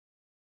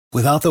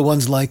Without the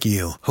ones like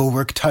you, who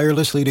work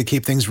tirelessly to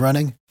keep things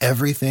running,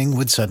 everything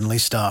would suddenly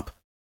stop.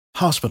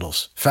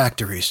 Hospitals,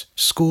 factories,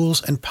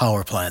 schools, and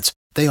power plants,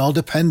 they all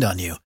depend on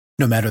you.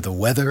 No matter the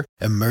weather,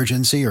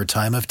 emergency, or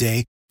time of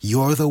day,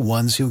 you're the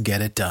ones who get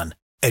it done.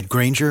 At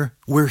Grainger,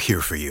 we're here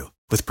for you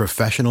with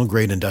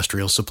professional-grade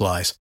industrial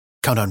supplies.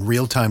 Count on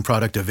real-time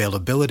product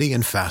availability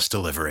and fast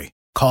delivery.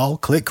 Call,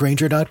 click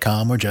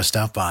Grainger.com, or just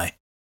stop by.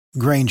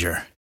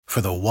 Grainger, for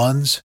the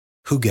ones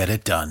who get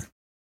it done.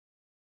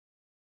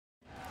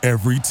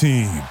 Every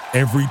team,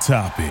 every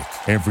topic,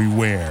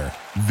 everywhere.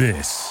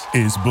 This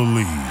is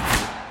Believe.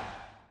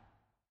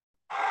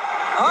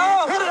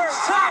 Oh, hit it,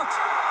 sacked!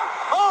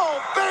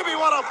 Oh, baby,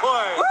 what a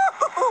play!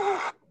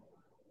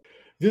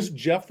 This is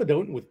Jeff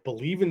Fedone with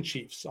Believe in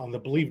Chiefs on the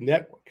Believe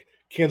Network,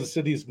 Kansas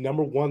City's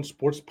 #1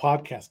 sports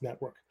podcast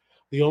network,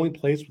 the only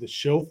place with a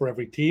show for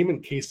every team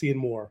in KC and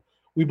more.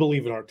 We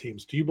believe in our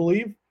teams. Do you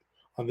believe?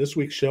 On this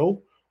week's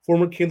show,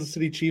 former Kansas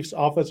City Chiefs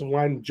offensive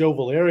lineman Joe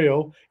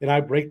Valerio and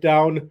I break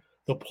down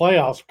the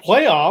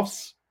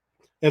playoffs,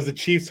 as the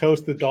Chiefs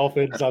host the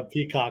Dolphins on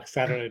Peacock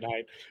Saturday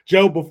night.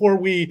 Joe, before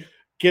we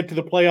get to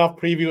the playoff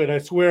preview, and I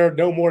swear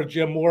no more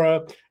Jim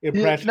Mora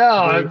impression.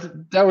 No,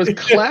 that was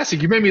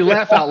classic. You made me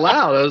laugh out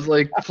loud. I was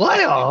like,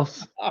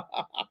 playoffs?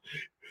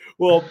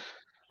 Well,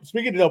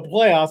 speaking of the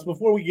playoffs,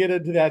 before we get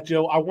into that,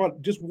 Joe, I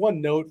want just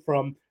one note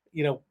from,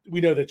 we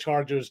know the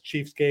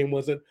Chargers-Chiefs game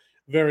wasn't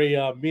very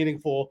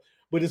meaningful,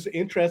 but it's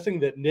interesting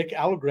that Nick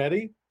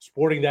Allegretti,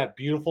 sporting that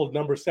beautiful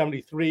number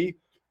 73,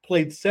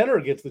 played center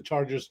against the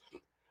Chargers,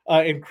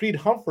 and Creed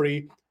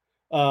Humphrey,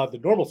 the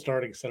normal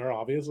starting center,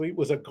 obviously,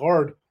 was a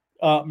guard.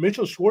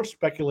 Mitchell Schwartz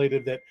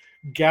speculated that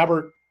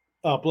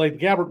Blaine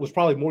Gabbert was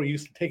probably more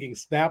used to taking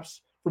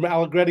snaps from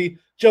Allegretti.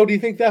 Joe, do you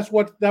think that's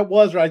what that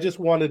was, or I just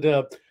wanted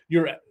to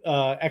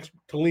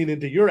lean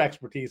into your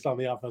expertise on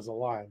the offensive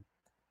line?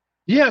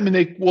 Yeah, I mean,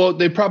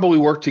 they probably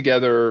worked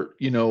together,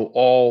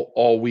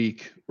 all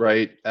week,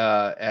 right,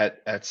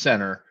 at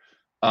center.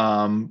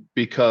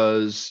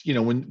 Because,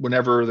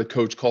 whenever the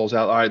coach calls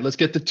out, all right, let's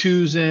get the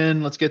twos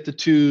in, there's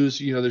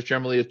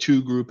generally a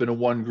two group and a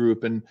one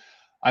group. And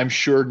I'm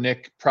sure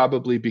Nick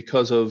probably,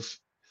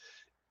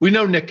 we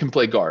know Nick can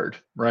play guard,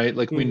 right?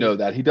 Like we know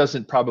that he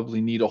doesn't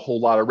probably need a whole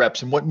lot of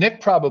reps. And what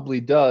Nick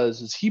probably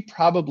does is he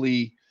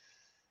probably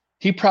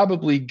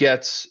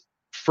gets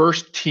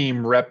first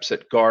team reps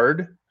at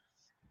guard.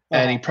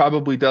 And he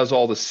probably does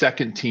all the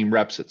second team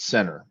reps at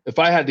center. If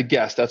I had to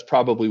guess, that's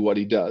probably what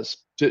he does,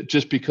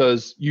 just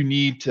because you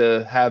need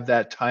to have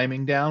that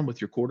timing down with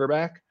your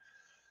quarterback.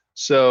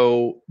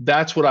 So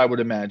that's what I would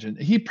imagine.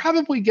 He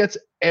probably gets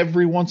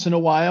every once in a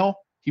while.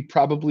 He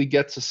probably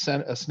gets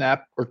a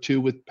snap or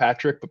two with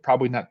Patrick, but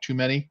probably not too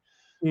many.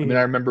 I mean,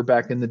 I remember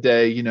back in the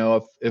day,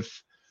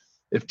 if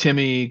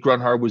Timmy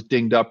Grunhard was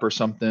dinged up or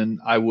something,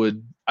 I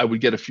would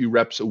get a few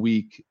reps a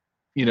week,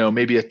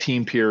 maybe a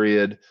team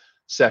period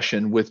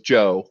session with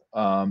Joe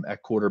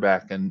at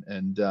quarterback,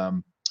 and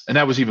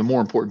that was even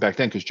more important back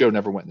then because Joe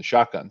never went in the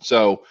shotgun.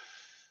 So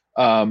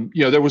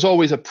there was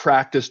always a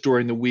practice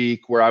during the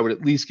week where I would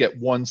at least get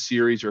one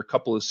series or a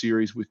couple of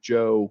series with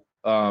Joe,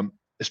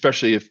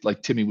 especially if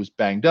like Timmy was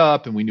banged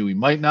up and we knew he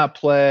might not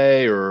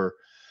play, or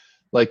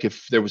like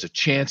if there was a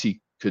chance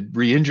he could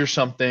re-injure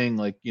something.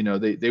 Like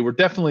they were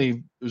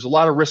definitely, there's a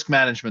lot of risk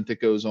management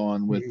that goes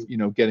on with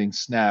getting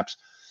snaps.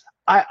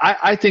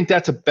 I think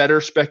that's a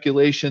better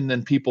speculation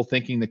than people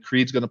thinking that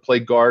Creed's going to play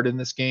guard in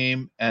this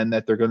game and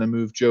that they're going to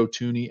move Joe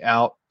Thuney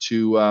out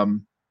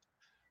to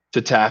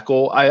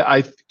tackle.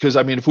 Because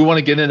if we want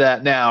to get into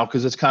that now,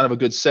 because it's kind of a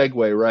good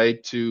segue,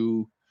 right,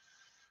 to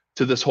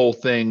this whole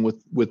thing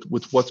with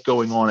what's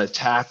going on at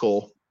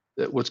tackle,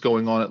 what's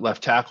going on at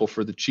left tackle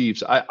for the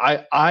Chiefs.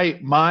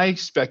 My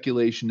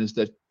speculation is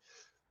that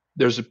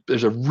there's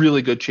a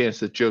really good chance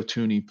that Joe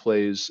Thuney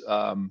plays.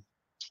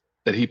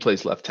 That he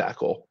plays left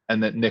tackle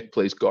and that Nick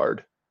plays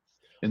guard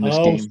in this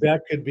game. So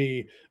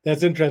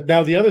that's interesting.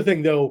 Now, the other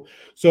thing, though,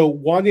 so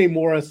Wanye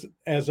Morris,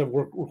 as of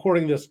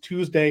recording this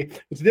Tuesday,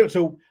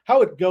 so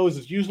how it goes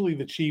is usually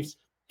the Chiefs,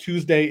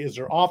 Tuesday is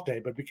their off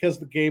day, but because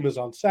the game is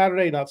on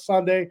Saturday, not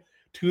Sunday,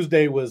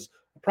 Tuesday was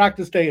a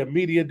practice day, a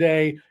media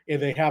day,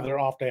 and they have their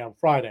off day on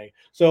Friday.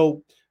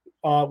 So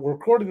we're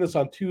recording this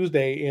on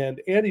Tuesday,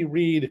 and Andy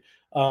Reid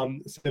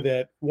said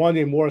that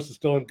Wanye Morris is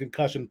still in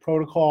concussion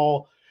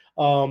protocol.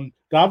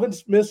 Donovan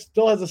Smith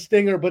still has a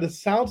stinger, but it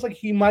sounds like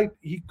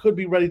he could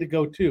be ready to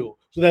go too.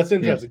 So that's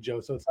interesting,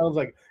 Joe. So it sounds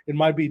like it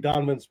might be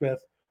Donovan Smith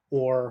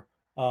or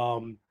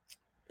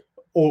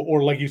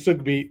like you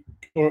said,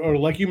 or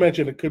like you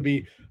mentioned, it could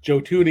be Joe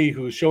Thuney,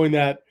 who's showing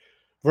that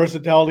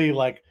versatility,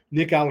 like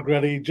Nick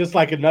Allegretti, just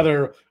like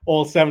another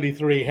old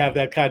 73, have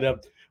that kind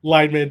of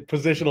lineman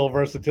positional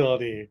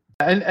versatility.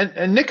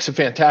 And Nick's a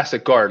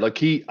fantastic guard. Like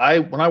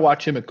when I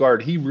watch him at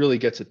guard, he really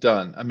gets it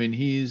done. I mean,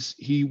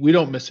 we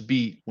don't miss a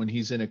beat when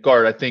he's in at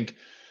guard, I think.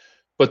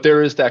 But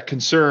there is that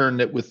concern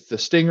that with the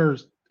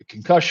stingers, the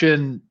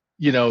concussion,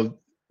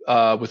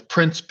 with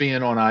Prince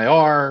being on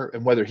IR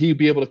and whether he'd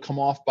be able to come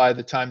off by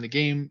the time the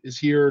game is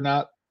here or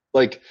not,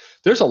 Like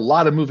there's a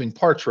lot of moving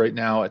parts right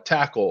now at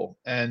tackle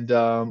and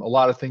a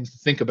lot of things to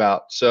think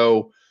about.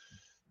 So,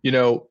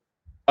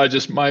 I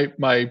just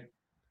my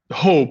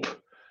hope,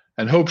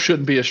 and hope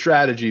shouldn't be a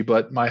strategy,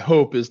 but my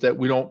hope is that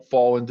we don't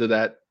fall into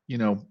that,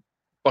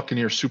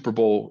 Buccaneer Super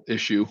Bowl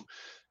issue.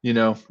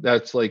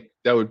 That's like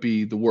that would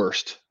be the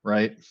worst,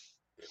 right?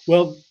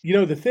 Well,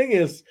 the thing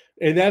is,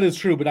 and that is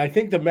true, but I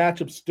think the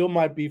matchup still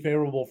might be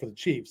favorable for the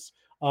Chiefs.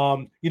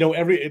 Joe,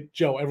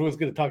 everyone's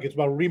going to talk. It's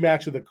about a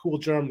rematch of the cool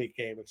Germany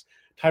game. It's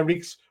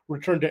Tyreek's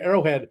return to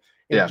Arrowhead.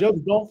 And Yeah. Joe,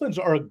 the Dolphins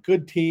are a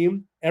good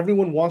team.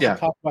 Everyone wants Yeah. to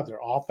talk about their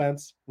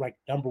offense, like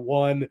number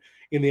one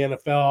in the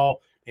NFL.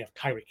 They have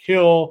Tyreek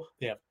Hill,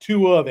 they have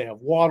Tua, they have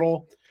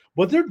Waddle.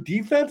 But their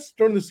defense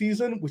during the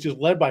season, which is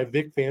led by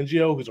Vic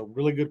Fangio, who's a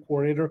really good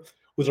coordinator,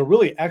 was a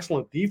really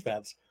excellent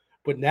defense.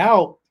 But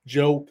now,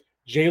 Joe,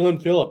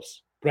 Jalen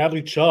Phillips,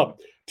 Bradley Chubb,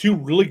 two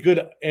really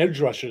good edge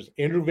rushers,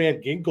 Andrew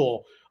Van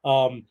Ginkel,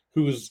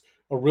 who's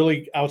a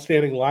really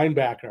outstanding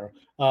linebacker,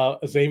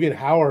 Xavier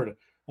Howard,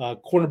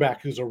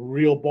 cornerback, who's a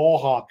real ball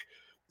hawk.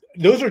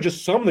 Those are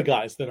just some of the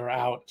guys that are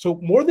out. So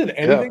more than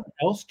anything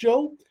else,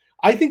 Joe,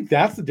 I think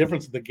that's the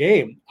difference in the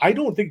game. I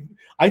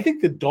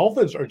think the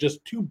Dolphins are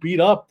just too beat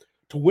up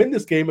to win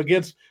this game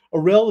against a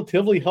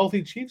relatively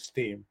healthy Chiefs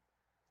team.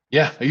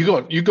 Yeah,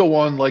 you go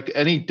on like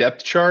any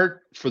depth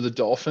chart for the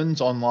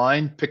Dolphins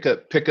online, pick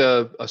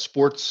a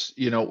sports,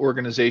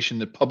 organization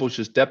that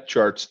publishes depth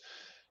charts.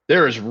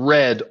 There is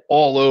red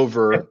all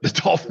over the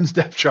Dolphins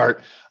depth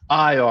chart.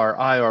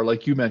 IR,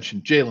 like you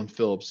mentioned, Jalen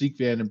Phillips, Zeke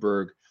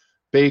Vandenberg,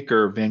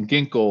 Baker, Van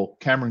Ginkel,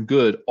 Cameron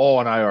Good, all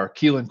on IR.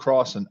 Keelan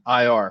Crossan,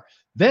 IR.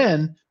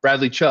 Then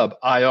Bradley Chubb,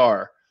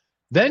 IR.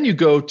 Then you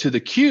go to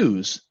the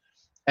Qs,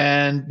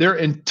 and their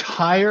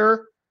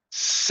entire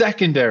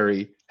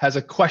secondary has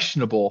a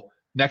questionable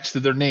next to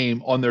their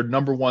name on their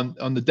number one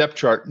on the depth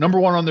chart. Number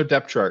one on their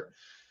depth chart.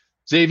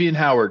 Xavier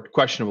Howard,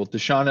 questionable.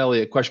 Deshaun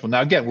Elliott, questionable.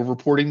 Now, again, we're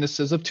reporting this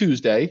as of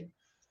Tuesday,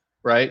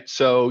 right?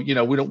 So,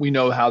 we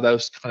know how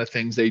those kind of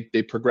things, they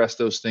progress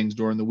those things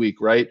during the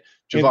week, right?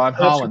 Javon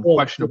Holland,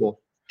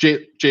 questionable.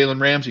 Jalen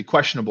Ramsey,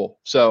 questionable.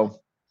 So.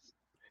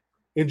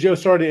 And Joe,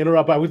 sorry to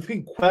interrupt. I would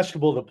think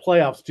questionable the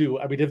playoffs too.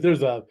 I mean, if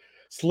there's a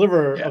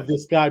sliver of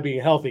this guy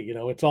being healthy,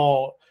 it's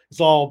all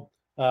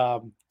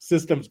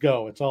systems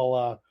go. It's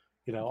all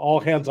all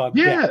hands on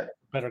deck.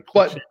 Better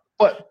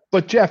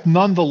but Jeff,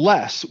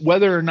 nonetheless,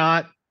 whether or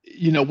not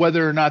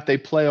they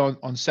play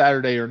on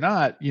Saturday or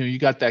not, you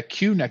got that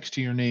Q next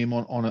to your name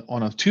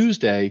on a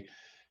Tuesday.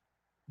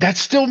 That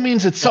still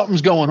means that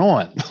something's going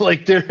on.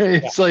 Like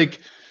like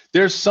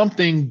there's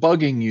something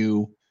bugging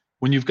you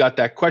when you've got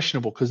that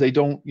questionable, because they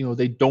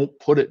don't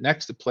put it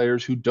next to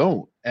players who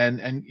don't.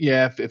 And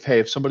yeah,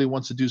 if somebody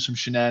wants to do some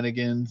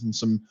shenanigans and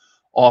some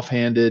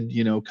offhanded,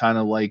 kind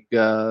of like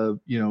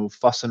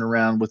fussing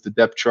around with the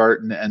depth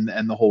chart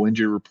and the whole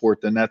injury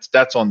report, then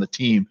that's on the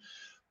team.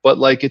 But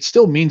like it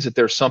still means that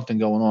there's something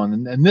going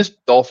on. And this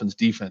Dolphins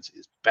defense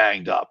is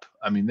banged up.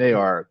 I mean, they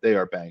are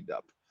banged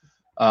up.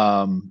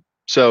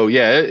 So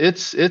yeah,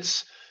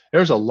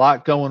 there's a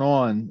lot going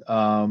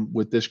on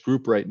with this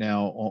group right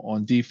now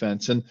on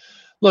defense. And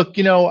look,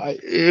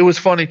 it was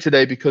funny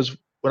today because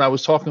when I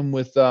was talking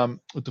with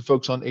the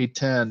folks on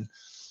 810,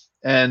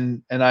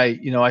 and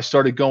I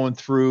started going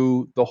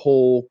through the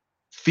whole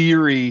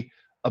theory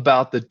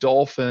about the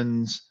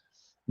Dolphins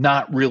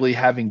not really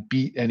having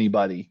beat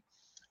anybody,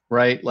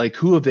 right? Like,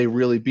 who have they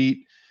really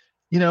beat?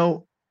 Nate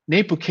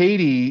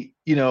Bukaty,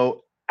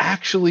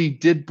 actually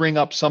did bring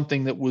up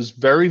something that was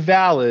very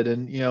valid.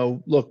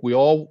 And, look, we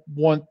all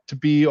want to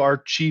be our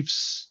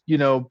Chiefs,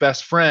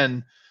 best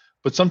friend,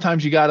 but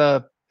sometimes you got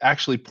to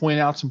actually point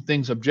out some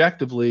things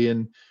objectively.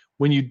 And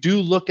when you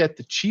do look at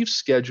the Chiefs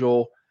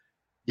schedule,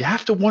 you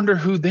have to wonder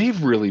who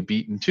they've really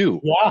beaten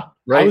too. Yeah.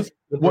 Right. I was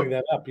going to bring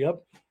that up.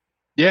 Yep.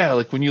 Yeah.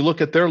 Like when you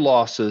look at their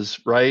losses,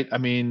 right? I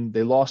mean,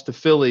 they lost to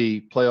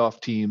Philly, playoff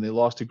team. They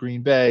lost to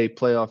Green Bay,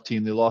 playoff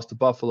team. They lost to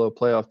Buffalo,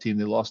 playoff team.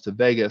 They lost to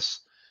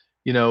Vegas.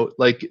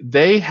 Like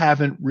they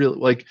haven't really,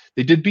 like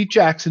they did beat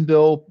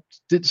Jacksonville,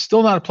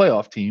 still not a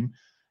playoff team.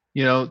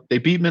 They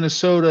beat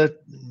Minnesota,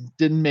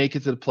 didn't make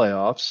it to the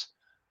playoffs.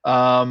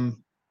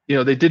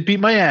 They did beat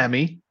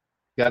Miami.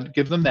 Got to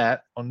give them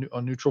that on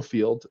neutral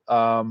field.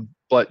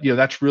 But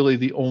that's really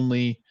the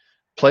only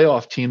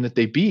playoff team that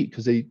they beat,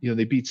 because they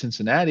beat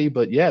Cincinnati.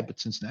 But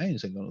Cincinnati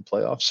isn't going to the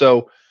playoffs.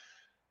 So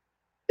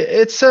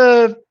it's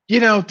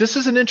this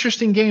is an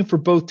interesting game for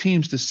both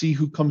teams to see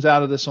who comes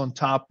out of this on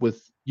top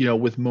with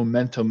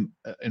momentum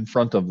in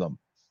front of them.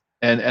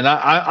 And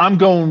I'm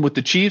going with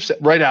the Chiefs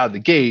right out of the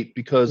gate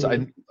because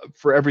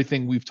for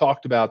everything we've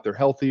talked about, they're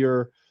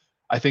healthier.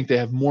 I think they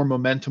have more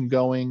momentum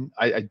going.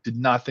 I did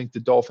not think the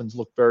Dolphins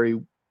looked very,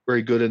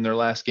 very good in their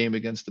last game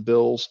against the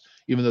Bills,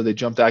 even though they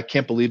jumped out. I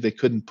can't believe they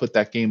couldn't put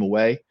that game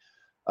away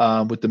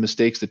with the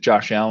mistakes that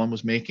Josh Allen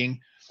was making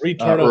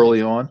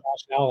early on.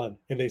 Josh Allen,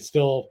 and they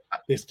still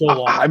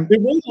lost. They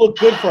really looked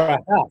good for a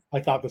half. I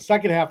thought the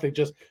second half they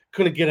just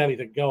couldn't get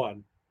anything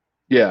going.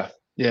 Yeah.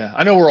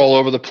 I know we're all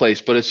over the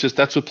place, but it's just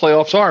that's what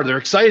playoffs are. They're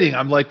exciting.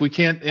 I'm like, we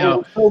can't,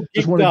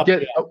 just want to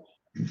get.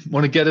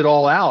 want to get it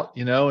all out,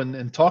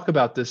 and talk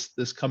about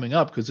this coming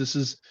up, because this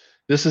is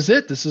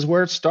it. This is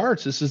where it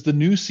starts. This is the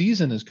new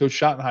season, as Coach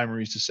Schottenheimer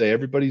used to say.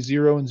 Everybody's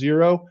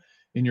 0-0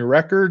 in your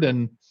record,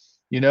 and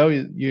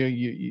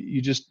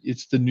you just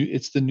it's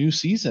the new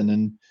season,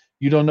 and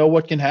you don't know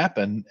what can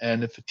happen.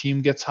 And if a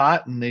team gets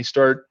hot and they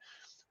start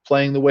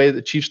playing the way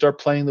the Chiefs start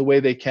playing the way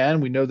they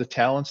can, we know the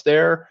talent's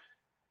there.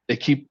 They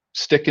keep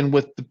sticking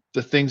with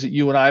the things that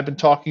you and I have been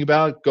talking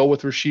about. Go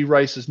with Rashee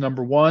Rice as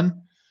number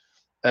one,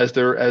 as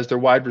their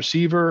wide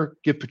receiver.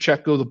 Give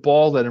Pacheco the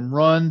ball, let him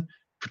run,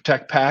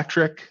 protect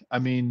Patrick. I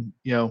mean,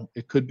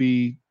 it could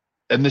be,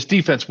 and this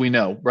defense we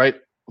know, right?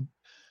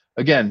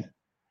 Again,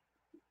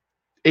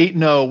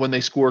 8-0 when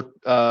they score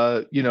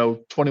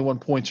 21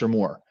 points or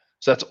more.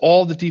 So that's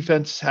all the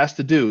defense has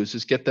to do is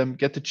just get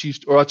the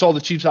Chiefs, or that's all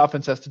the Chiefs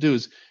offense has to do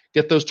is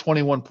get those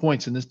 21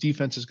 points, and this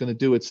defense is going to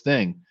do its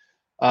thing.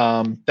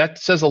 That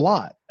says a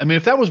lot. I mean,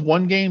 if that was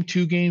 1 game,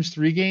 2 games,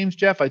 3 games,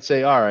 Jeff, I'd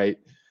say, all right,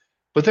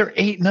 but they're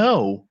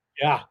 8-0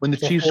 when the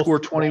Chiefs score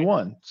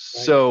 21. Right.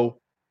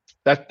 So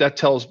that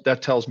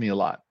tells me a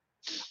lot.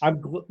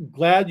 I'm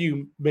glad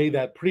you made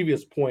that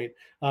previous point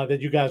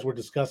that you guys were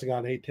discussing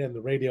on 810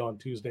 the radio on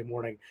Tuesday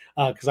morning,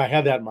 because I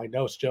had that in my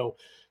notes, Joe.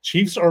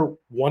 Chiefs are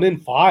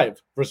 1-5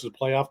 versus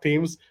playoff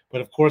teams,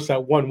 but of course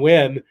that one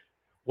win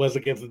was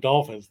against the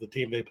Dolphins, the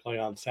team they play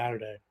on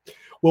Saturday.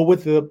 Well,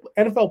 with the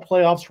NFL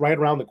playoffs right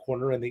around the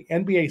corner and the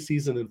NBA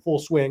season in full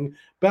swing,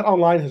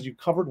 BetOnline has you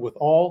covered with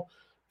all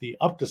the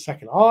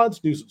up-to-second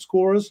odds, news and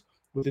scores.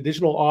 With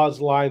additional odds,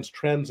 lines,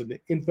 trends, and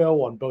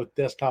info on both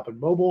desktop and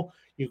mobile,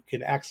 you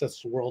can access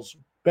the world's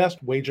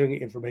best wagering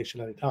information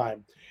at a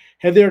time.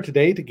 Head there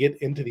today to get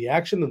into the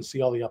action and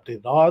see all the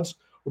updated odds.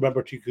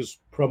 Remember to use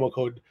promo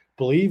code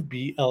BELIEVE,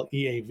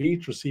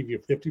 BLEAV, to receive your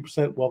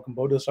 50% welcome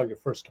bonus on your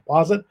first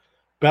deposit.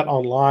 Bet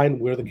online,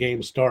 where the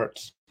game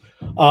starts.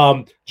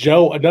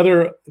 Joe,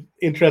 another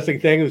interesting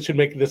thing that should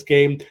make this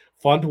game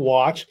fun to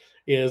watch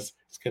is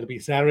it's going to be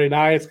Saturday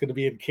night. It's going to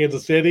be in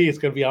Kansas City. It's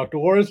going to be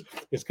outdoors.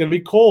 It's going to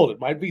be cold. It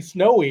might be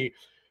snowy.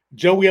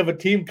 Joe, we have a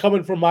team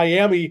coming from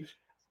Miami.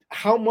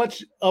 How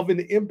much of an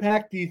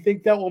impact do you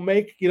think that will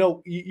make?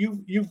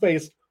 You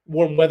faced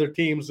warm weather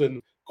teams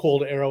in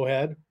cold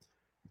Arrowhead.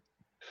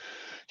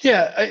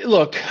 Yeah,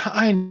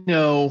 I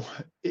know.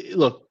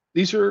 Look,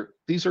 these are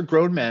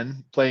grown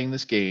men playing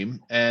this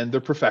game, and they're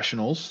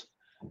professionals,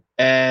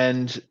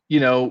 and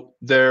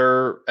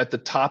they're at the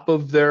top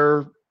of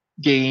their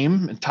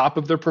game and top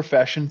of their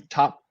profession,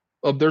 top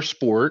of their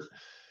sport.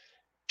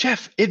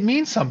 Jeff, it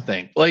means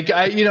something. Like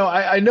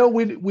I know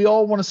we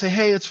all want to say,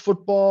 hey, it's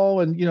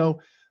football, and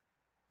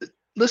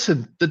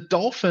listen, the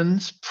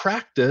Dolphins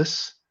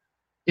practice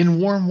in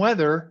warm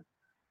weather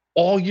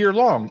all year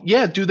long.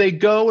 Yeah, do they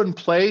go and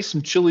play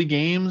some chilly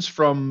games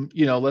from,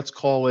 let's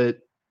call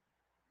it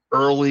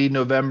early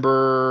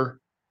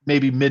November,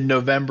 maybe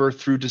mid-November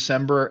through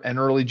December and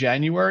early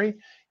January?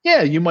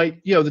 Yeah, you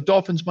might, the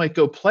Dolphins might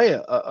go play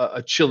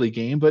a chilly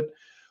game, but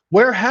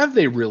where have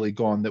they really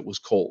gone that was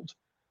cold?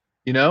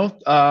 They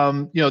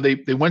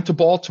went to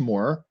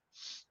Baltimore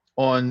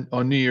on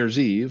New Year's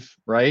Eve,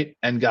 right,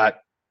 and got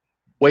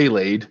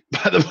waylaid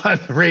by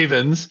the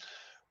Ravens,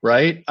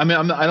 right? I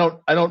mean, I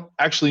don't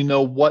actually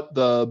know what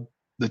the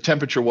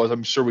temperature was.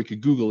 I'm sure we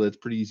could Google it. It's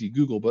pretty easy to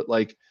Google, but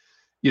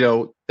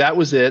that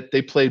was it.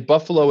 They played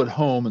Buffalo at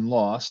home and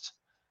lost.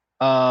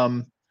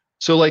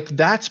 So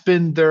that's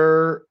been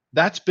their.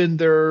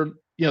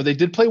 They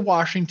did play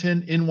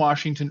Washington in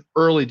Washington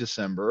early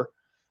December.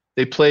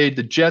 They played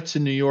the Jets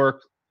in New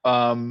York.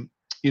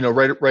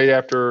 Right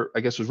after, I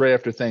guess it was right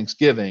after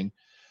Thanksgiving.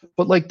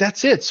 But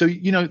that's it. So,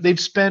 they've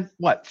spent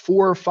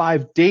 4 or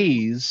 5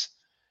 days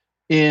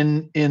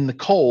in the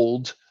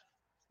cold,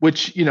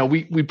 which,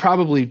 we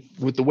probably,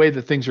 with the way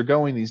that things are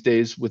going these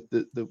days, with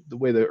the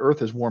way the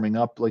earth is warming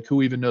up,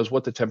 who even knows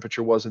what the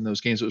temperature was in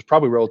those games? It was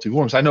probably relatively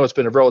warm. So I know it's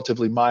been a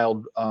relatively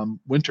mild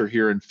winter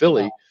here in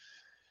Philly.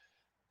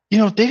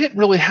 Wow. They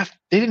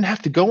didn't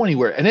have to go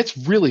anywhere, and it's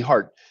really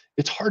hard.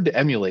 It's hard to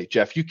emulate,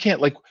 Jeff. You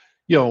can't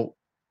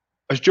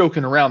I was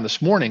joking around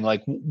this morning,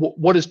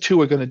 what is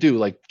Tua going to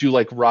do?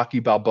 Do Rocky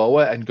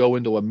Balboa and go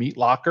into a meat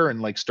locker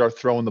and start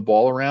throwing the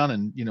ball around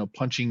and,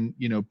 punching,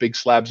 big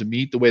slabs of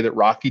meat the way that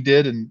Rocky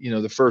did in,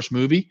 the first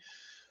movie?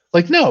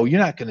 No, you're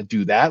not going to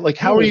do that.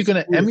 How are you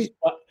going to emulate?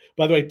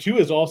 By the way, Tua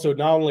is also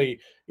not only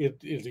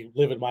is he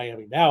live in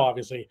Miami now,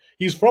 obviously,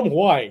 he's from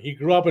Hawaii. He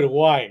grew up in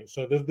Hawaii.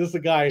 So this is a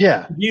guy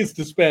who needs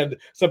to spend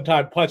some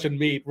time punching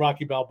meat,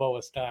 Rocky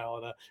Balboa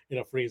style in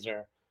a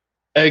freezer.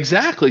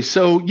 Exactly.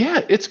 So,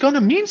 yeah, it's going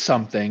to mean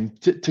something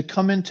to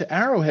come into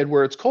Arrowhead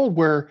where it's cold,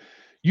 where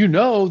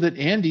that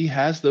Andy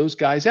has those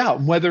guys out.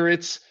 And whether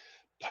it's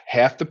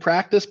half the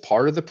practice,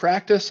 part of the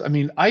practice. I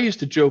mean, I used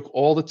to joke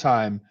all the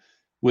time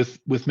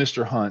with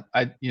Mr. Hunt,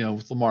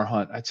 with Lamar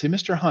Hunt. I'd say,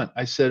 Mr. Hunt,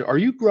 I said, are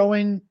you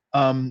growing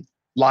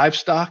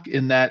livestock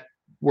in that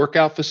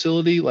workout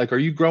facility? Are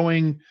you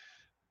growing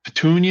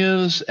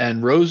petunias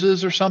and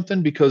roses or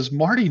something? Because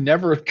Marty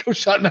Coach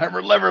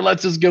Schottenheimer never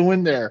lets us go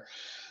in there.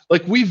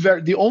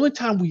 The only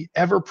time we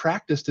ever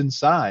practiced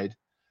inside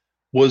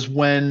was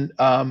when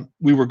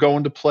we were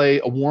going to play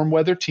a warm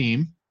weather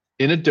team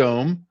in a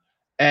dome,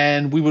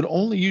 and we would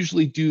only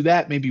usually do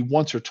that maybe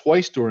once or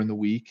twice during the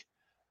week.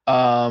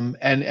 And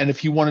if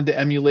he wanted to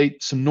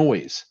emulate some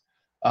noise,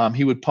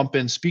 he would pump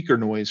in speaker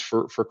noise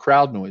for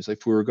crowd noise, like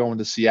if we were going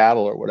to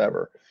Seattle or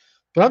whatever.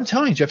 But I'm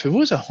telling you, Jeff, if it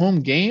was a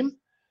home game,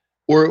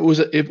 or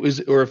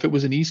if it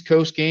was an East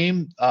Coast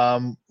game,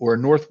 or a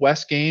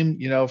Northwest game,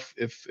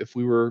 if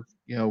we were,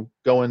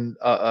 going,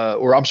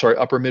 or I'm sorry,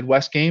 Upper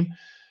Midwest game,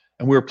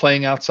 and we were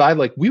playing outside,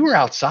 like we were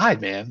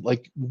outside, man,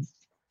 like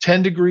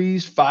 10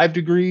 degrees, 5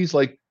 degrees,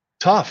 like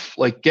tough,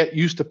 like get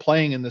used to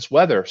playing in this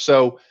weather.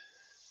 So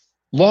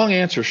long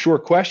answer,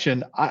 short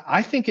question.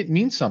 I think it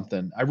means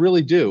something. I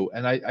really do.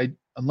 And I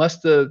unless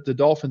the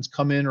Dolphins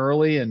come in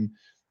early and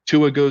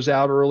Tua goes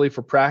out early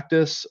for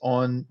practice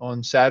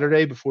on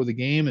Saturday before the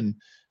game and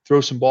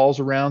throw some balls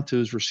around to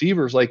his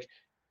receivers, like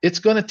it's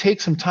going to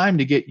take some time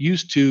to get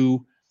used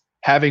to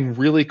having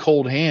really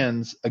cold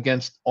hands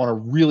on a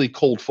really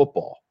cold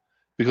football,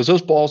 because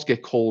those balls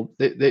get cold.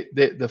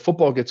 The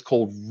football gets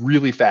cold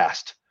really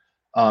fast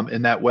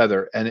in that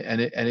weather, and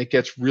it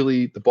gets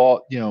really, the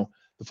ball,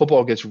 the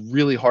football gets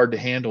really hard to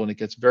handle, and it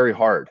gets very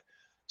hard.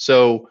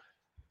 So,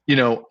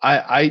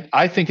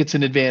 I think it's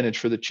an advantage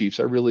for the Chiefs.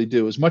 I really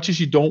do. As much as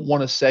you don't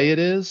want to say it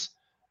is,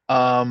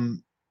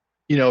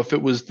 if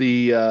it was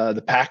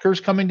the Packers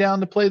coming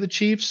down to play the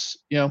Chiefs,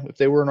 if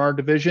they were in our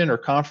division or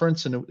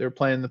conference and they were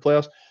playing in the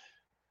playoffs,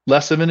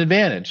 less of an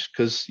advantage,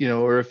 because,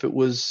 or if it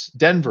was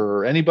Denver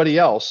or anybody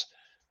else,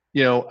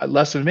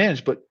 less of an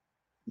advantage. But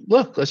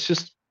look, let's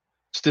just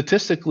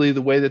statistically,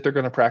 the way that they're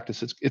going to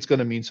practice, it's going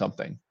to mean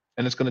something,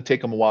 and it's going to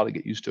take them a while to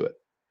get used to it.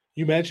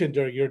 You mentioned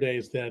during your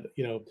days that,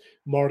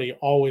 Marty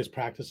always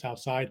practiced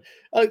outside,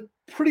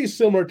 pretty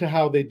similar to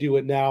how they do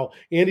it now.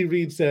 Andy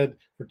Reid said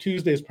for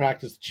Tuesday's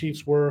practice, the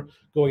Chiefs were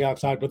going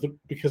outside, but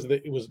because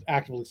it was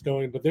actively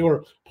snowing, but they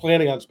were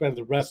planning on spending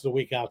the rest of the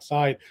week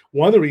outside.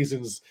 One of the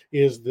reasons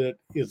is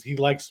he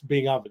likes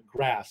being on the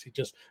grass.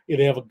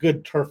 They have a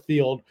good turf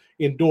field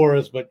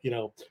indoors, but,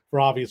 for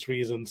obvious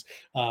reasons,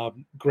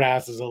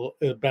 grass is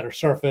a better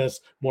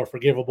surface, more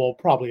forgivable,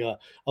 probably a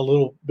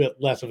little bit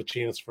less of a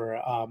chance for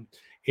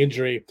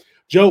injury.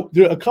 Joe,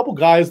 there are a couple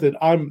guys that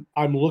I'm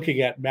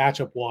looking at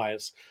matchup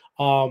wise.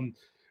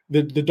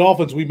 The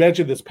Dolphins, we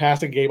mentioned this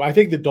passing game. I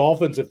think the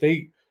Dolphins, if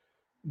they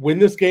win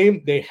this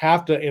game, they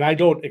have to, and I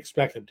don't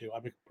expect them to.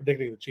 I'm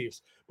predicting the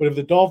Chiefs. But if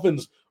the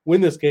Dolphins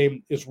win this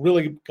game, it's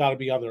really got to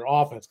be on their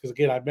offense. Because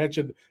again, I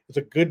mentioned it's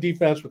a good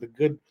defense with a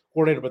good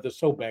coordinator, but they're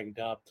so banged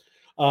up.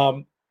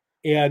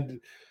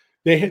 And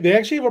they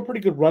actually have a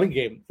pretty good running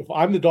game. If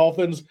I'm the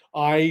Dolphins,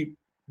 I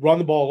run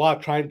the ball a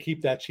lot, try and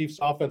keep that Chiefs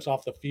offense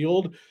off the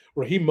field.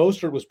 Raheem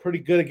Mostert was pretty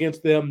good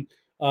against them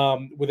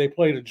when they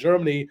played in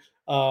Germany,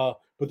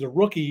 but the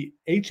rookie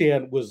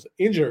Achane was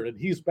injured and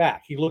he's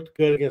back. He looked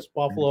good against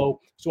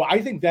Buffalo. So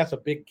I think that's a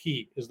big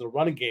key, is the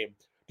running game.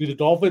 Do the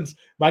Dolphins,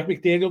 Mike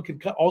McDaniel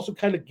can also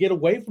kind of get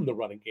away from the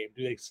running game?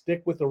 Do they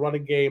stick with the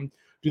running game?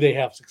 Do they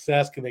have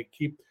success? Can they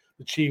keep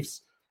the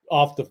Chiefs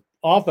off the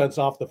offense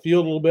off the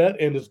field a little bit?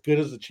 And as good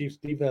as the Chiefs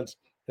defense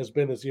has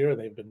been this year,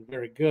 they've been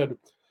very good.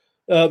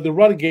 The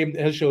running game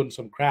has shown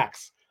some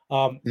cracks.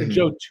 And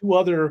Joe, two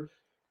other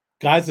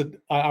guys that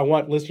I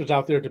want listeners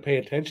out there to pay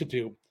attention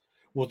to.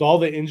 With all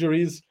the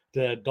injuries,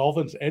 the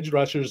Dolphins edge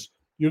rushers,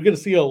 you're going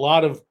to see a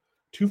lot of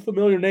two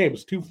familiar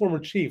names, two former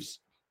Chiefs,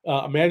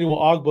 Emmanuel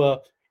Ogbah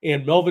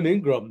and Melvin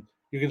Ingram.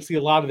 You're going to see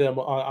a lot of them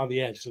on the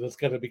edge. So that's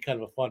going to be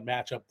kind of a fun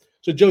matchup.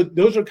 So, Joe,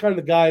 those are kind of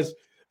the guys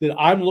that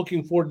I'm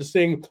looking forward to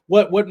seeing.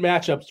 What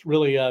matchups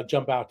really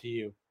jump out to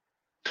you?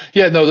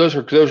 Yeah, no, those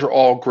are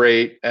all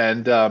great.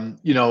 And,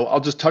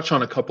 I'll just touch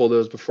on a couple of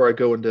those before I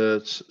go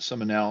into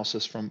some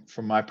analysis from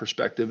my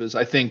perspective. Is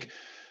I think,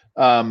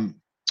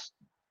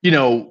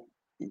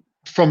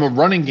 from a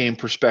running game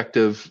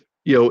perspective,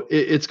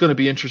 it's going to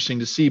be interesting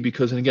to see,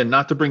 because, and again,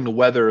 not to bring the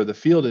weather or the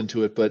field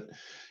into it, but,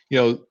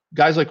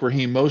 guys like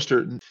Raheem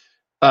Mostert,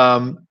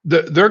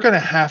 they're going to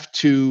have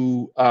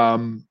to,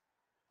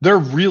 they're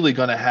really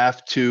going to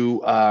have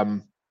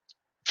to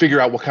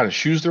figure out what kind of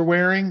shoes they're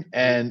wearing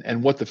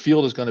and what the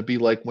field is going to be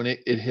like when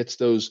it hits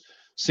those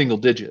single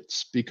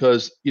digits.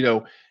 Because,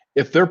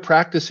 if they're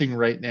practicing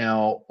right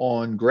now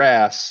on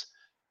grass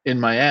in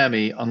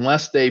Miami,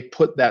 unless they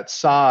put that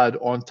sod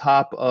on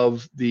top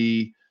of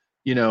the,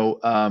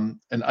 an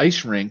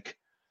ice rink,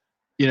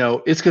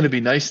 it's going to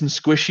be nice and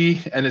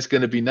squishy, and it's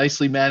going to be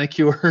nicely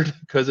manicured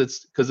because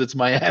it's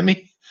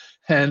Miami,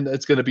 and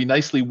it's going to be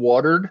nicely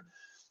watered.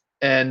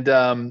 And,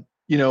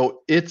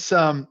 it's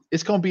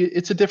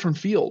a different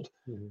field.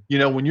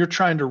 Mm-hmm. When you're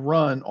trying to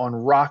run on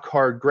rock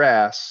hard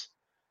grass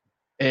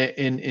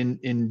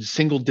in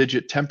single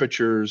digit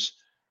temperatures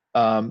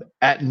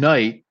at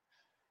night,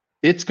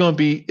 it's going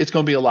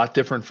to be a lot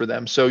different for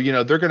them. So,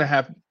 they're going to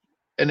have,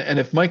 and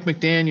if Mike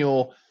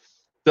McDaniel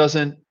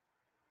doesn't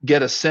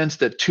get a sense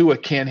that Tua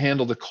can't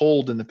handle the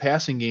cold in the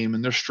passing game,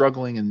 and they're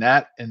struggling in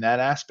that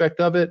aspect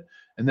of it,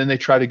 and then they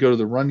try to go to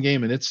the run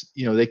game, and it's,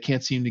 they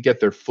can't seem to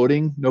get their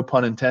footing, no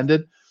pun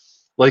intended.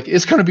 Like,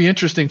 it's going to be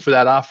interesting for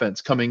that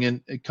offense coming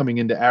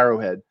into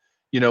Arrowhead.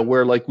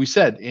 where, like we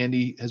said,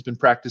 Andy has been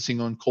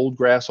practicing on cold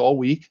grass all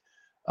week.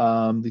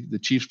 The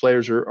Chiefs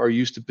players are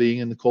used to being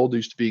in the cold,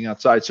 used to being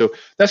outside. So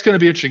that's going to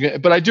be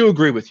interesting. But I do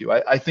agree with you.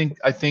 I think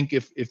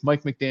if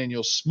Mike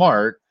McDaniel's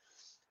smart,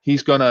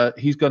 he's gonna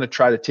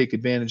try to take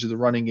advantage of the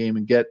running game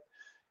and get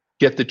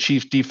the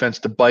Chiefs defense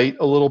to bite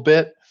a little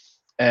bit.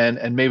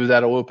 And maybe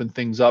that'll open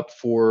things up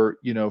for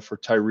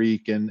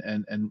Tyreek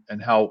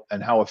and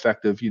how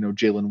effective,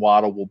 Jalen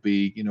Waddle will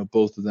be,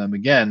 both of them.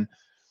 Again,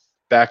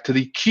 back to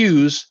the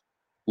cues,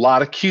 a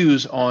lot of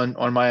cues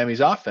on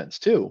Miami's offense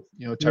too.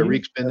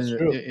 Tyreek's been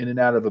in and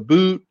out of a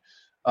boot.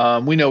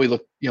 We know he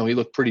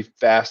looked pretty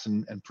fast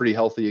and pretty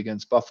healthy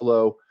against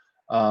Buffalo.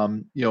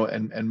 And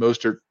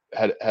Mostert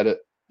had a,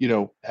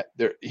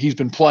 he's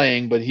been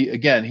playing, but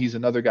he's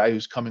another guy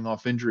who's coming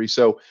off injury.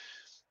 So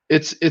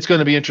it's going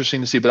to be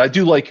interesting to see. But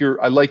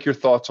I like your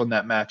thoughts on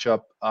that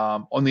matchup.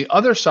 On the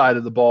other side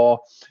of the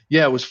ball,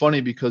 yeah, it was funny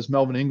because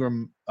Melvin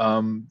Ingram,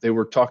 they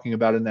were talking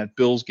about in that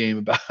Bills game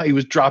about how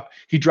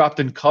he dropped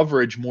in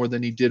coverage more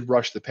than he did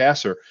rush the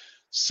passer.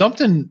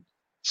 Something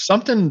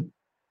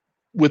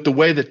with the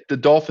way that the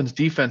Dolphins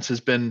defense has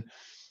been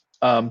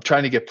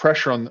trying to get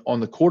pressure on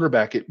the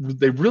quarterback.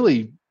 They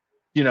really,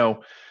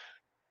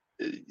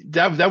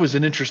 that was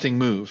an interesting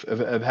move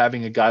of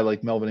having a guy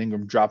like Melvin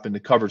Ingram drop into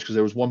coverage, because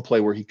there was one play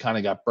where he kind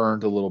of got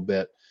burned a little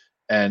bit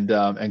and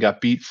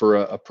got beat for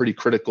a pretty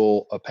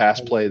critical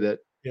pass play that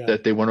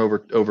they went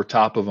over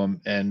top of him.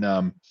 And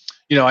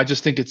I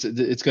just think it's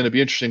going to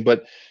be interesting.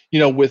 But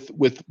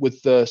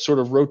with the sort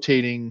of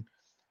rotating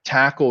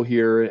tackle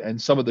here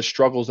and some of the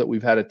struggles that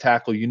we've had at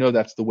tackle,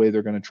 that's the way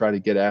they're going to try to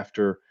get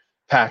after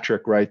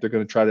Patrick, right? They're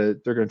going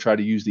to try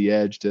to use the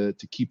edge to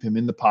keep him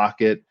in the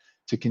pocket,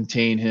 to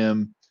contain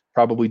him.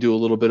 Probably do a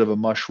little bit of a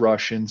mush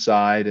rush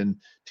inside and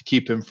to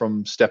keep him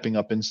from stepping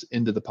up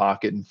into the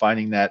pocket and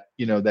finding that,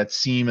 that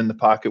seam in the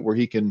pocket where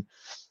he can,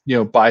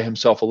 buy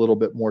himself a little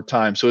bit more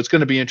time. So it's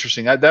going to be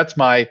interesting. That's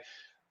my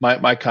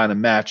kind of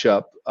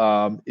matchup,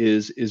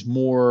 is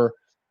more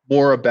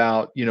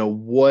about,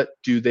 what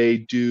do they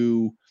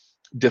do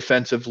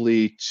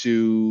defensively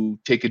to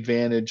take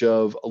advantage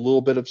of a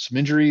little bit of some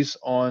injuries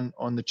on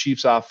the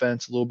Chiefs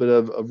offense, a little bit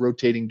of a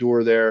rotating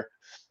door there.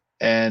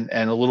 And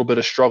a little bit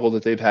of struggle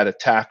that they've had to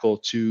tackle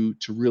to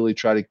really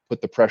try to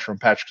put the pressure on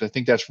Patrick. Because I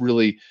think that's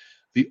really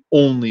the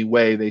only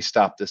way they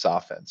stop this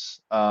offense.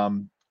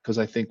 Because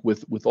I think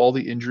with all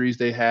the injuries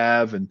they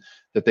have and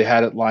that they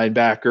had at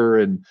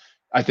linebacker, and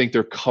I think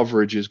their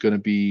coverage is going to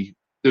be,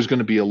 there's going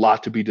to be a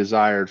lot to be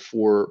desired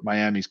for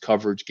Miami's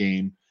coverage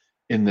game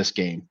in this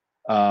game.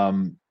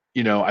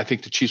 I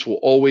think the Chiefs will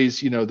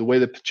always, the way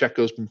that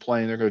Pacheco's been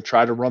playing, they're going to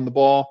try to run the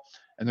ball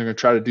and they're going to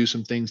try to do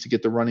some things to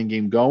get the running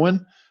game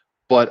going.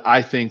 But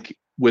I think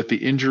with the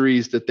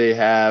injuries that they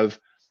have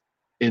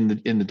in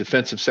the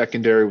defensive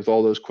secondary, with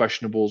all those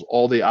questionables,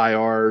 all the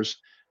IRs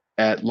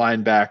at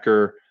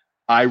linebacker,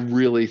 I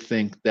really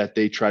think that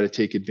they try to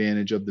take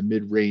advantage of the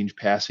mid-range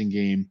passing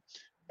game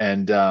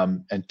and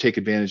take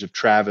advantage of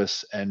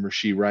Travis and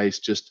Rashee Rice,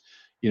 just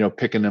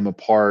picking them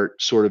apart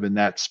sort of in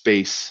that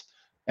space.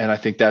 And I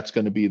think that's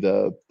going to be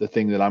the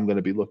thing that I'm going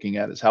to be looking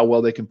at, is how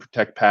well they can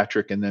protect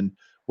Patrick, and then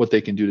what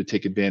they can do to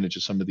take advantage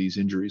of some of these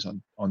injuries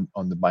on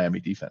the Miami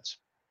defense.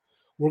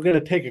 We're going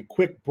to take a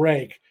quick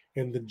break,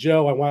 and then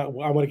Joe, I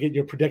want to get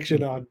your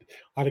prediction on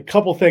a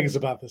couple things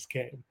about this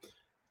game.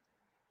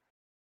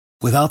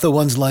 Without the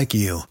ones like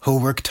you who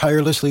work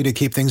tirelessly to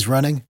keep things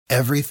running,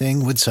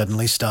 everything would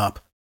suddenly stop.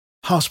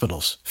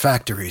 Hospitals,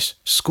 factories,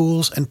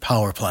 schools, and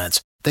power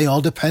plants, they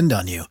all depend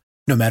on you.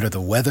 No matter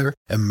the weather,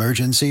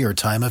 emergency, or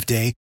time of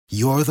day,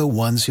 you're the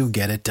ones who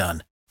get it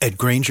done. At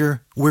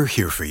Grainger, we're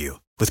here for you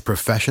with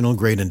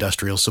professional-grade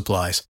industrial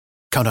supplies.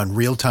 Count on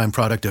real-time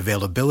product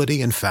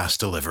availability and fast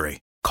delivery.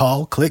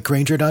 Call,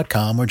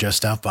 clickgrainger.com, or just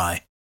stop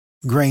by.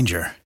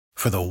 Grainger,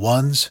 for the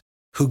ones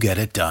who get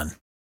it done.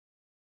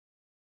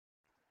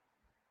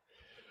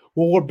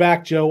 Well, we're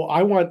back, Joe.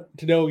 I want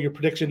to know your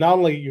prediction, not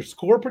only your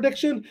score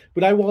prediction,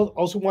 but I will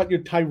also want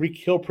your Tyreek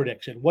Hill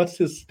prediction. What's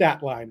his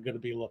stat line going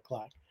to look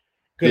like?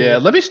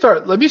 Let me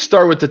start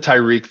with the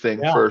Tyreek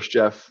thing first,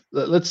 Jeff.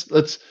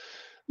 Let's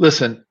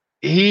listen.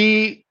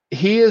 He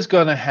is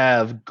going to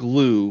have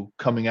glue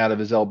coming out of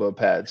his elbow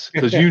pads,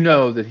 because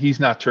that he's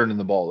not turning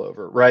the ball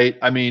over, right?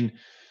 I mean,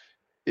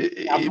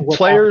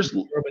 players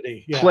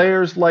like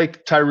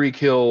Tyreek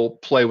Hill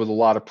play with a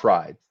lot of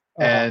pride,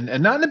 and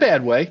not in a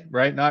bad way,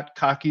 right? Not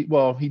cocky.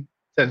 Well, he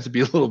tends to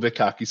be a little bit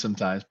cocky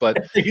sometimes,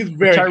 but he's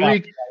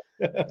very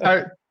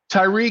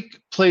Tyreek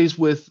plays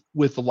with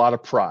a lot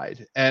of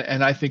pride,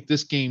 and I think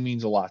this game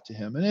means a lot to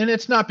him. And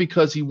it's not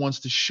because he wants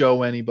to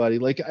show anybody.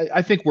 Like,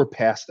 I think we're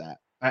past that.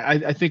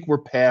 I think we're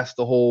past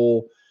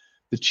the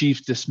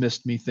Chiefs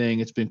dismissed me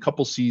thing. It's been a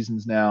couple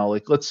seasons now.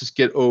 Like, let's just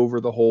get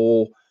over the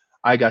whole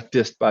I got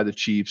dissed by the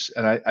Chiefs,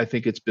 and I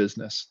think it's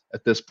business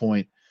at this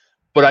point.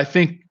 But I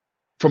think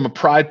from a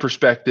pride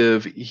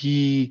perspective,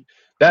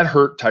 that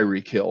hurt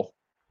Tyreek Hill.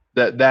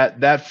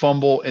 That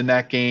fumble in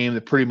that game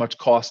that pretty much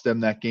cost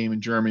them that game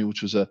in Germany,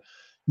 which was a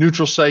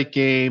neutral site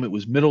game. It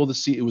was middle of the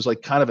season. It was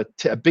like kind of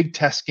a big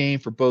test game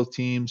for both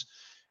teams.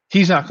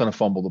 he's not going to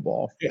fumble the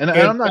ball. And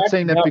I'm not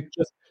saying that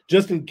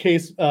just in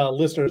case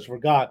listeners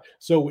forgot.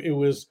 So it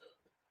was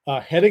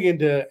heading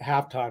into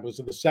halftime. It was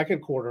in the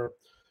second quarter.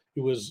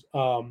 It was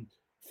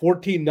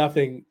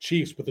 14-0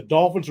 Chiefs, but the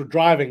Dolphins were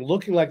driving,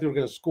 looking like they were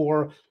going to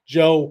score.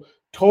 Joe,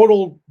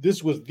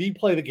 this was the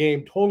play of the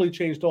game, totally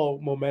changed all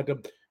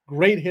momentum.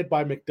 Great hit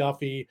by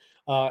McDuffie.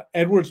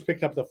 Edwards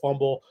picked up the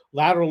fumble,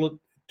 lateral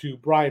to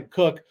Brian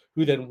Cook,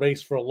 who then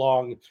raced for a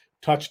long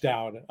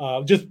touchdown.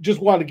 Just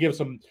wanted to give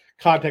some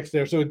context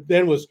there. So it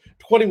then was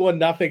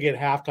 21-0 at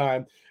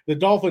halftime. The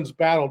Dolphins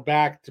battled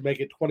back to make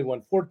it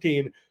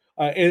 21-14.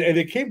 And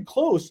it came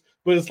close,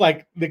 but it's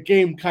like the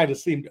game kind of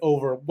seemed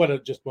over. What a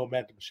just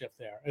momentum shift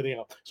there. And,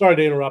 sorry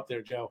to interrupt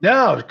there, Joe.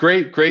 No,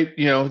 great.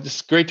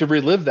 It's great to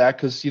relive that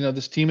because,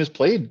 this team has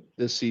played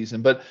this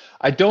season, but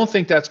I don't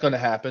think that's going to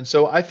happen.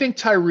 So I think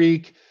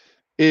Tyreek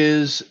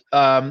is,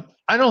 I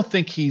don't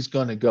think he's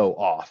going to go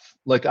off.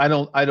 Like, I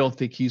don't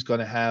think he's going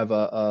to have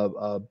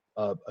a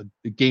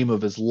game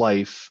of his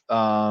life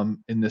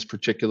in this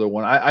particular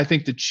one. I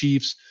think the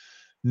Chiefs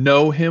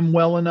know him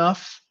well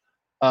enough.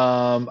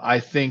 I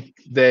think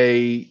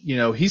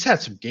he's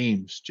had some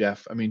games,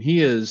 Jeff. I mean, he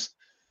has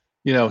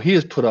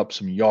put up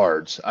some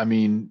yards. I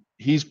mean,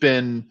 he's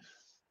been,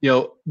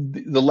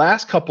 the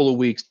last couple of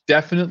weeks,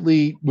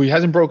 definitely, he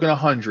hasn't broken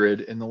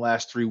 100 in the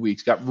last 3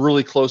 weeks, got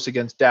really close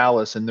against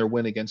Dallas and their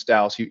win against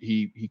Dallas.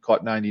 He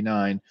caught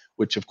 99,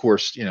 which of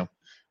course,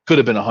 could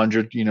have been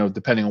 100,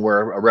 depending on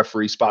where a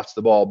referee spots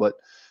the ball. But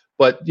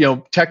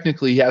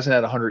technically he hasn't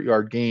had a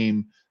 100-yard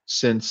game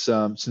since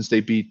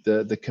they beat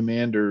the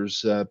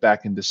Commanders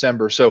back in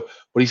December. So,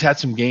 but he's had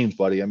some games,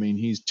 buddy. I mean,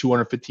 he's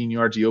 215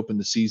 yards. He opened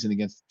the season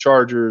against the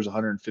Chargers,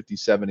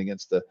 157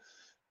 against the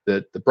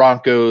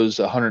Broncos,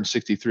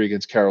 163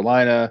 against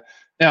Carolina.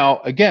 Now,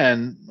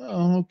 again,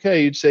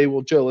 okay, you'd say,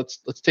 well, Joe,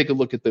 let's take a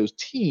look at those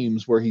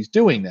teams where he's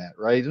doing that,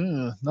 right?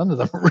 None of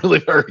them are really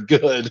very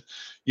good.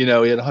 He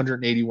had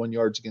 181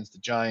 yards against the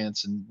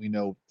Giants, and we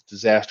know the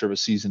disaster of a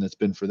season it's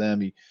been for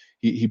them.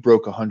 He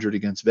broke 100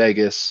 against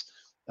Vegas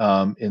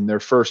in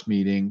their first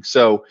meeting.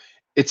 So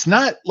it's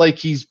not like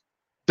he's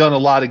done a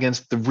lot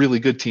against the really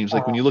good teams.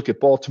 Like when you look at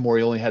Baltimore,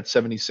 he only had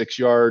 76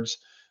 yards.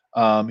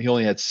 He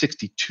only had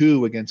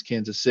 62 against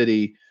Kansas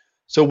City.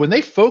 So when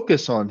they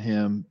focus on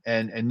him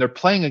and they're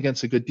playing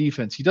against a good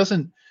defense, he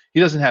doesn't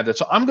have that.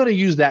 So I'm going to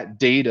use that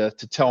data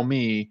to tell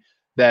me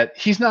that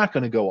he's not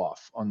going to go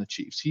off on the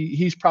Chiefs.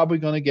 He's probably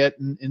going to get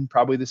in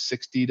probably the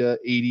 60 to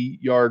 80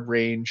 yard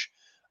range.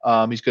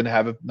 He's going to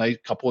have a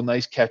couple of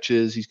nice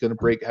catches. He's going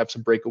to have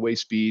some breakaway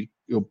speed,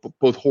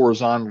 both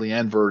horizontally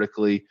and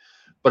vertically.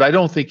 But I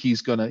don't think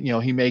he's going to,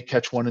 he may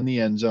catch one in the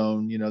end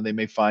zone. They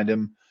may find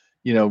him,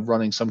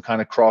 running some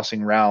kind of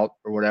crossing route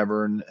or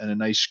whatever, and a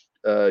nice,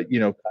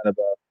 kind of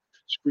a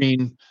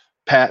screen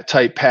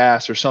type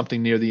pass or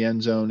something near the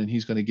end zone, and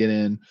he's going to get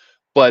in.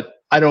 But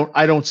I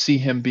don't see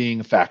him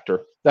being a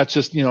factor. That's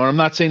just, and I'm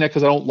not saying that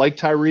because I don't like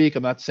Tyreek.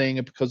 I'm not saying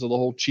it because of the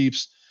whole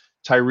Chiefs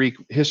Tyreek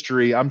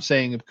history. I'm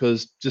saying it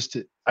because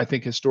I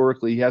think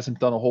historically he hasn't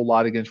done a whole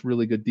lot against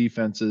really good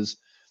defenses,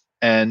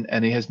 and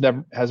he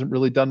hasn't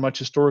really done much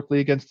historically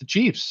against the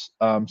Chiefs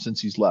since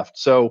he's left.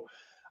 So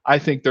I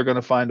think they're going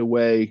to find a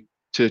way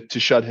to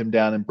shut him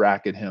down and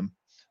bracket him,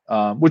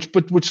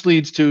 which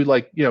leads to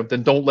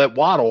then don't let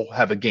Waddle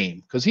have a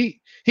game because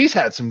he's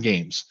had some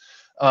games,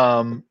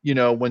 when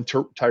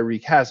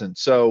Tyreek hasn't.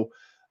 So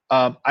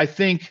I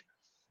think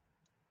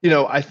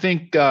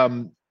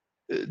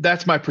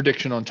that's my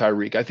prediction on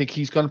Tyreek. I think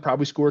he's going to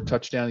probably score a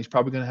touchdown. He's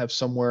probably going to have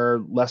somewhere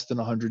less than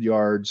 100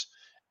 yards,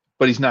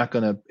 but he's not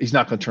going to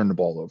turn the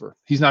ball over.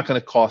 He's not going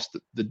to cost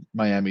the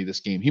Miami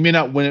this game. He may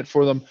not win it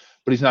for them,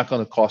 but he's not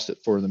going to cost it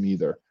for them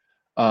either.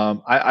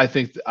 I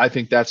think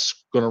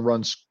that's going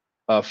to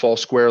fall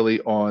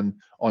squarely on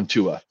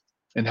Tua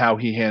and how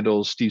he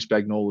handles Steve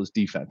Spagnuolo's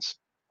defense.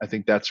 I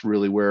think that's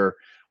really where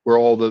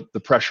all the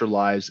pressure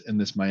lies in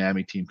this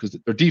Miami team, because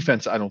their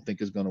defense I don't think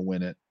is going to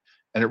win it.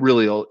 And it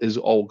really is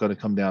all going to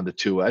come down to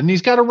Tua. And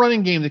he's got a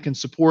running game that can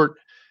support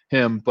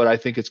him, but I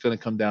think it's going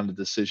to come down to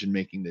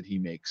decision-making that he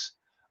makes.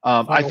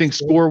 I think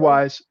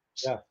score-wise.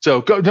 Yeah.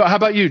 So how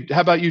about you? How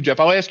about you, Jeff?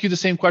 I'll ask you the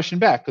same question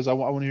back because I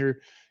want to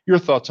hear your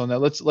thoughts on that.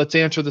 Let's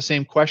answer the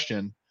same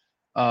question.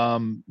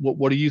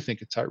 What do you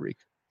think of Tyreek?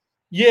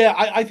 Yeah,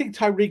 I think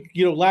Tyreek,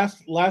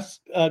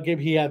 last game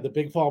he had the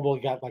big fumble.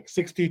 He got like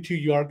 62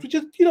 yards, which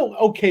is,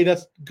 okay.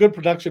 That's good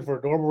production for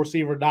a normal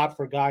receiver, not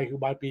for a guy who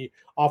might be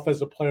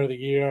offensive player of the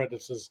year. And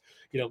this is,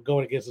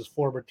 going against his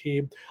former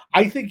team.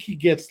 I think he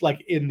gets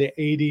like in the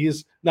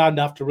 80s, not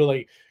enough to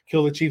really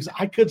kill the Chiefs.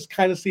 I could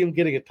kind of see him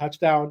getting a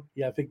touchdown.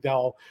 Yeah, I think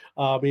that'll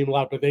mean a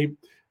lot. But the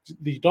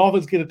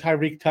Dolphins get a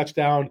Tyreek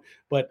touchdown,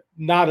 but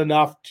not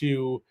enough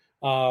to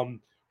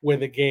win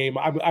the game.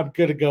 I'm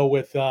going to go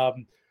with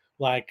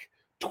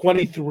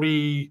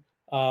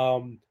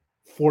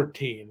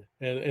 23-14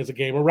 as a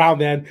game around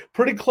then,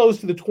 pretty close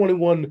to the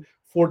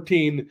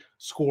 21-14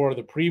 score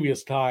the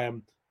previous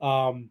time.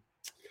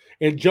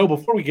 And Joe,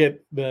 before we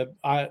get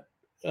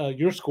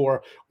your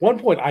score, one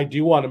point I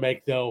do want to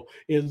make though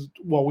is,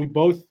 we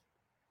both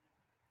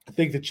I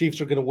think the Chiefs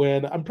are going to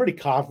win. I'm pretty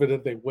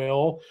confident they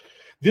will.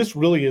 This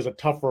really is a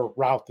tougher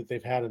route that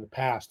they've had in the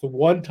past. The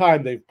one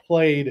time they've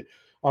played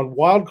on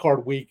Wild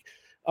Card Week,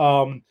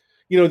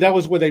 that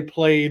was when they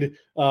played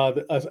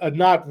a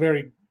not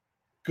very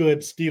good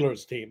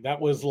Steelers team. That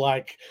was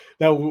like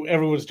that.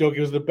 Everyone was joking.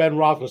 It was the Ben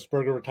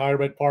Roethlisberger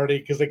retirement party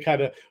because they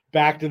kind of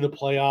backed in the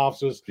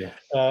playoffs. It was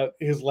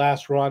his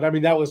last run. I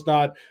mean, that was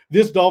not.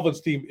 This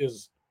Dolphins team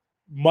is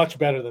much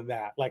better than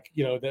that.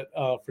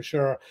 For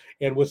sure.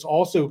 And what's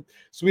also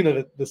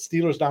the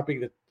Steelers not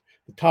being the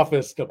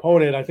toughest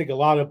opponent. I think a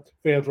lot of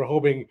fans were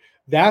hoping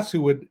that's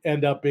who would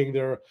end up being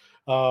their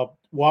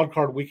wild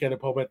card weekend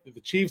opponent. The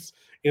Chiefs.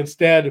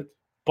 Instead,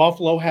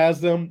 Buffalo has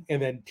them,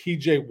 and then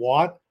T.J.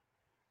 Watt,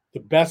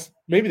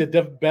 maybe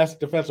the best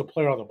defensive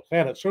player on the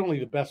planet, certainly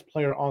the best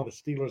player on the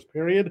Steelers,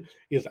 period,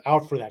 is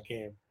out for that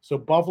game. So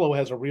Buffalo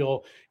has a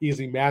real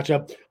easy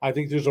matchup. I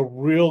think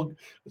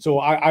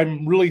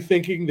I'm really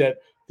thinking that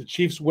the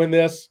Chiefs win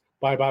this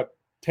by about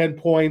 10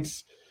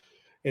 points,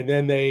 and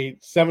then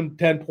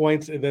 10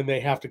 points, and then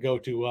they have to go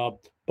to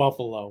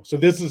Buffalo. So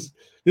this is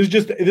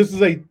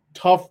a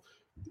tough.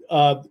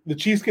 The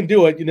Chiefs can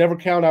do it. You never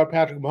count out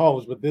Patrick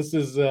Mahomes, but this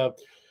is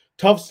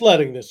tough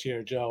sledding this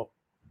year, Joe.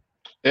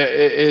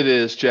 It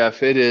is,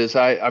 Jeff. It is.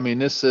 I mean,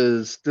 this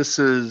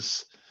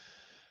is,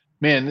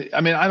 man.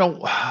 I mean,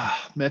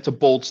 that's a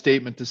bold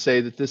statement to say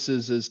that this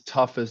is as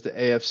tough as the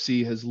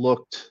AFC has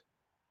looked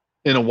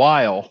in a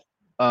while.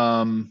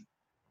 When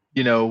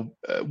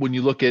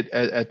you look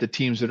at the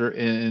teams that are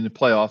in the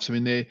playoffs, I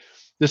mean,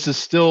 this is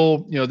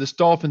still, this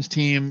Dolphins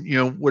team,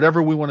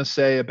 whatever we want to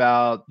say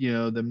about,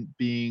 them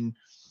being,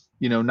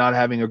 not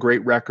having a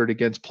great record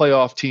against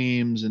playoff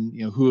teams and,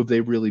 who have they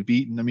really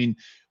beaten? I mean,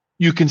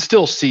 you can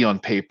still see on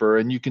paper,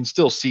 and you can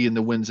still see in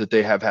the wins that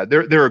they have had.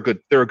 They're a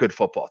good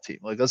football team.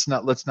 Like let's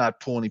not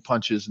pull any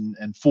punches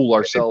and fool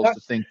ourselves to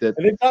think that.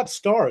 And they've got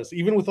stars,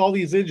 even with all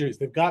these injuries.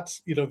 They've got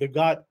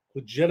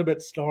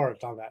legitimate stars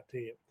on that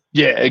team.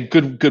 Yeah,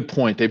 good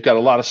point. They've got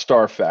a lot of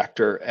star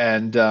factor,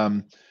 and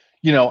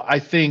I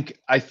think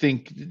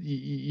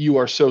you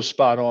are so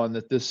spot on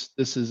that this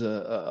is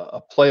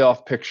a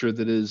playoff picture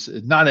that is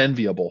not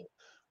enviable,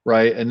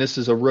 right? And this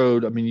is a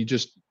road. I mean,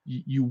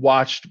 you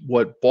watched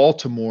what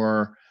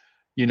Baltimore,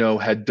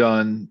 had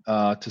done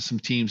to some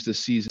teams this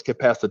season. Get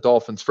past the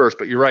Dolphins first,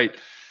 but you're right.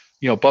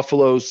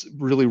 Buffalo's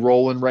really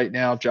rolling right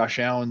now. Josh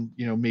Allen,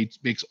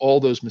 makes all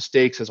those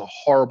mistakes, has a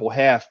horrible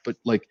half, but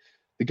like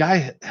the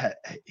guy,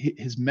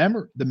 his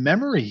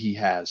memory he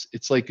has,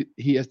 it's like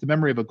he has the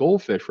memory of a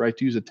goldfish, right?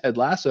 To use a Ted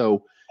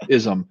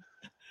Lasso-ism.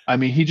 I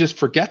mean, he just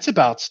forgets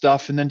about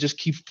stuff and then just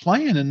keeps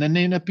playing, and then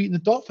they end up beating the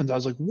Dolphins. I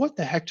was like, what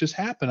the heck just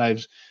happened? I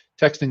was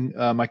texting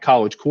my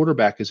college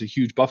quarterback is a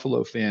huge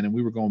Buffalo fan, and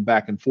we were going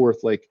back and forth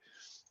like,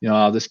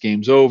 this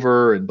game's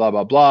over and blah,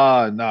 blah,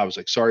 blah. And I was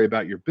like, sorry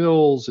about your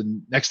Bills.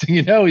 And next thing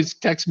you know, he's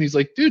texting me. He's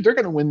like, dude, they're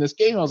going to win this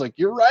game. I was like,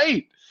 you're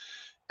right.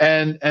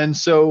 And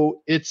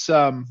so it's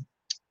a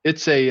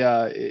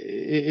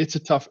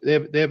tough, they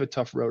have a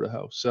tough road to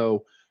hoe.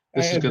 So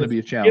this is going to be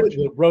a challenge.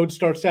 The road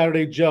starts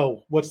Saturday.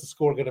 Joe, what's the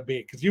score going to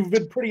be? Because you've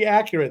been pretty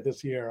accurate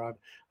this year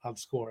on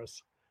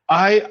scores.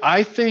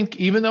 I think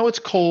even though it's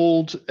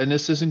cold, and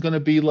this isn't going to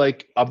be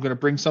like I'm going to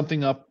bring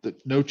something up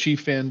that no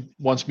Chief fan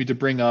wants me to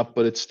bring up,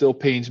 but it still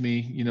pains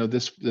me.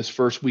 This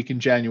first week in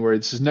January,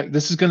 this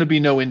is going to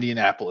be no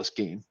Indianapolis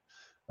game,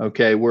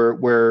 okay?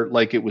 Where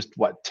like it was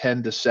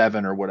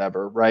 10-7 or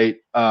whatever, right?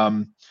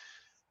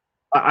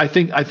 I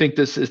think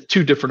this is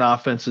two different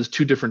offenses,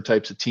 two different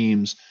types of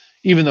teams.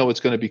 Even though it's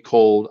going to be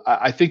cold,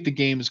 I think the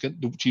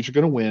Chiefs are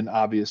going to win,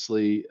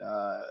 obviously,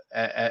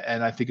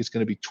 and I think it's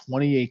going to be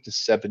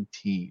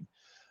 28-17.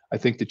 I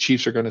think the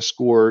Chiefs are going to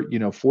score,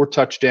 4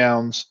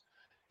 touchdowns.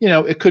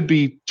 It could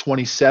be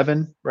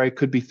 27, right?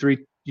 Could be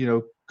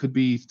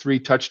 3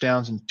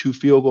 touchdowns and 2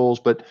 field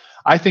goals, but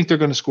I think they're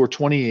going to score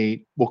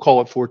 28. We'll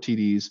call it 4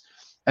 TDs,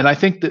 and I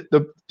think that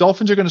the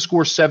Dolphins are going to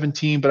score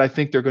 17, but I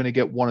think they're going to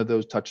get one of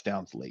those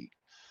touchdowns late.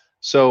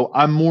 So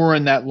I'm more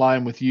in that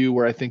line with you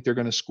where I think they're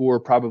going to score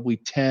probably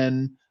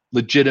 10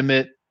 not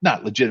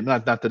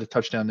that a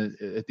touchdown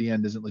at the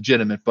end isn't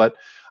legitimate, but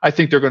I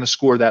think they're going to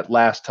score that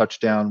last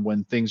touchdown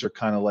when things are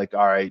kind of like,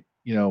 all right,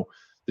 the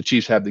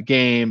Chiefs have the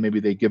game. Maybe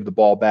they give the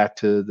ball back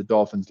to the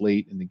Dolphins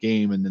late in the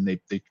game, and then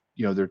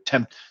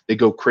they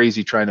go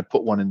crazy trying to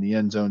put one in the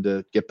end zone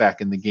to get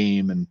back in the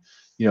game, and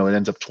it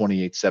ends up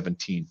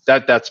 28-17.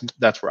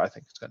 That's where I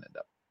think it's going to end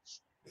up.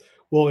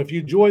 Well, if you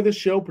enjoy this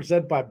show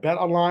presented by Bet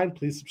Online,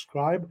 please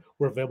subscribe.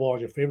 We're available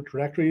on your favorite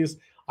directories: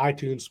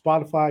 iTunes,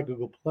 Spotify,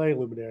 Google Play,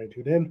 Luminary, and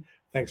TuneIn.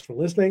 Thanks for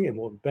listening, and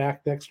we'll be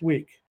back next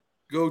week.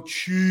 Go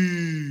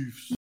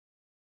Chiefs!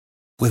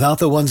 Without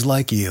the ones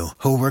like you,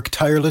 who work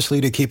tirelessly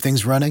to keep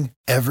things running,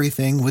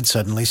 everything would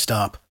suddenly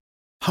stop.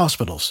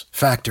 Hospitals,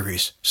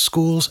 factories,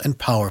 schools, and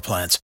power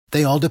plants,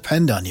 they all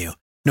depend on you.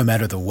 No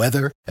matter the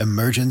weather,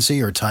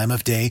 emergency, or time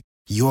of day,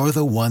 you're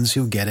the ones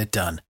who get it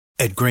done.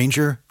 At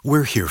Grainger,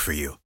 we're here for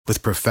you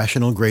with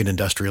professional-grade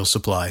industrial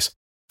supplies.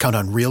 Count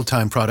on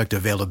real-time product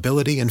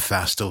availability and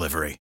fast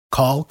delivery.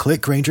 Call,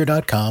 click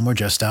Grainger.com, or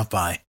just stop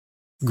by.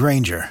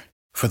 Grainger,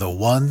 for the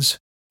ones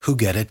who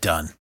get it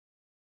done.